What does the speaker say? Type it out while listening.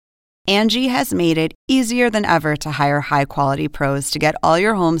Angie has made it easier than ever to hire high-quality pros to get all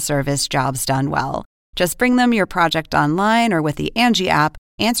your home service jobs done well. Just bring them your project online or with the Angie app,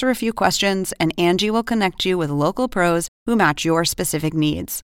 answer a few questions, and Angie will connect you with local pros who match your specific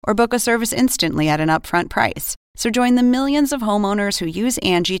needs. Or book a service instantly at an upfront price. So join the millions of homeowners who use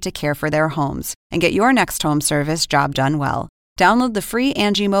Angie to care for their homes and get your next home service job done well. Download the free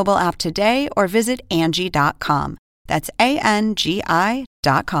Angie mobile app today or visit Angie.com. That's ANGI.com.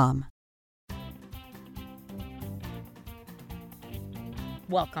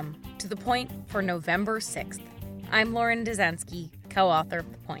 Welcome to The Point for November 6th. I'm Lauren Dezensky, co-author of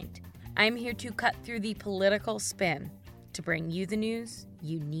The Point. I'm here to cut through the political spin to bring you the news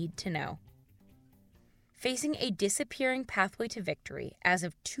you need to know. Facing a disappearing pathway to victory as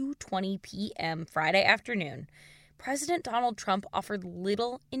of 2:20 p.m. Friday afternoon, President Donald Trump offered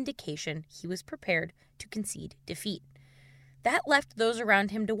little indication he was prepared to concede defeat. That left those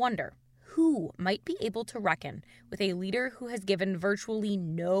around him to wonder who might be able to reckon with a leader who has given virtually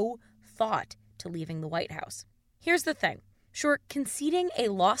no thought to leaving the White House. Here's the thing. Sure, conceding a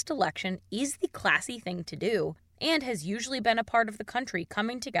lost election is the classy thing to do and has usually been a part of the country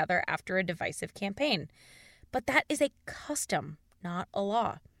coming together after a divisive campaign. But that is a custom, not a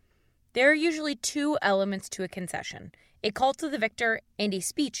law. There are usually two elements to a concession: a call to the victor and a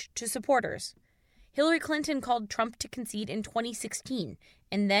speech to supporters. Hillary Clinton called Trump to concede in 2016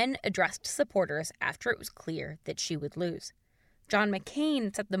 and then addressed supporters after it was clear that she would lose. John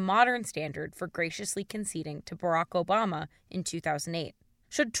McCain set the modern standard for graciously conceding to Barack Obama in 2008.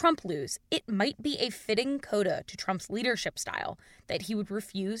 Should Trump lose, it might be a fitting coda to Trump's leadership style that he would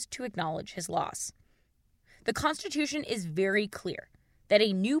refuse to acknowledge his loss. The Constitution is very clear that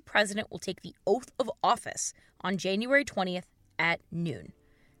a new president will take the oath of office on January 20th at noon.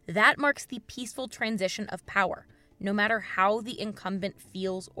 That marks the peaceful transition of power, no matter how the incumbent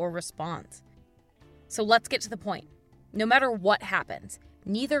feels or responds. So let's get to the point. No matter what happens,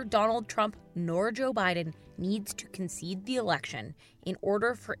 neither Donald Trump nor Joe Biden needs to concede the election in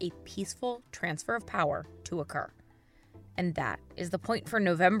order for a peaceful transfer of power to occur. And that is the point for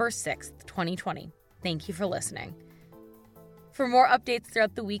November 6th, 2020. Thank you for listening. For more updates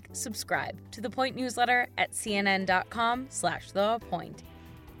throughout the week, subscribe to The Point newsletter at cnn.com/thepoint.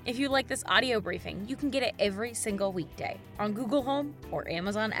 If you like this audio briefing, you can get it every single weekday on Google Home or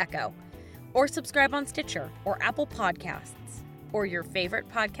Amazon Echo, or subscribe on Stitcher or Apple Podcasts or your favorite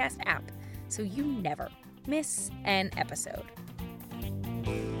podcast app so you never miss an episode.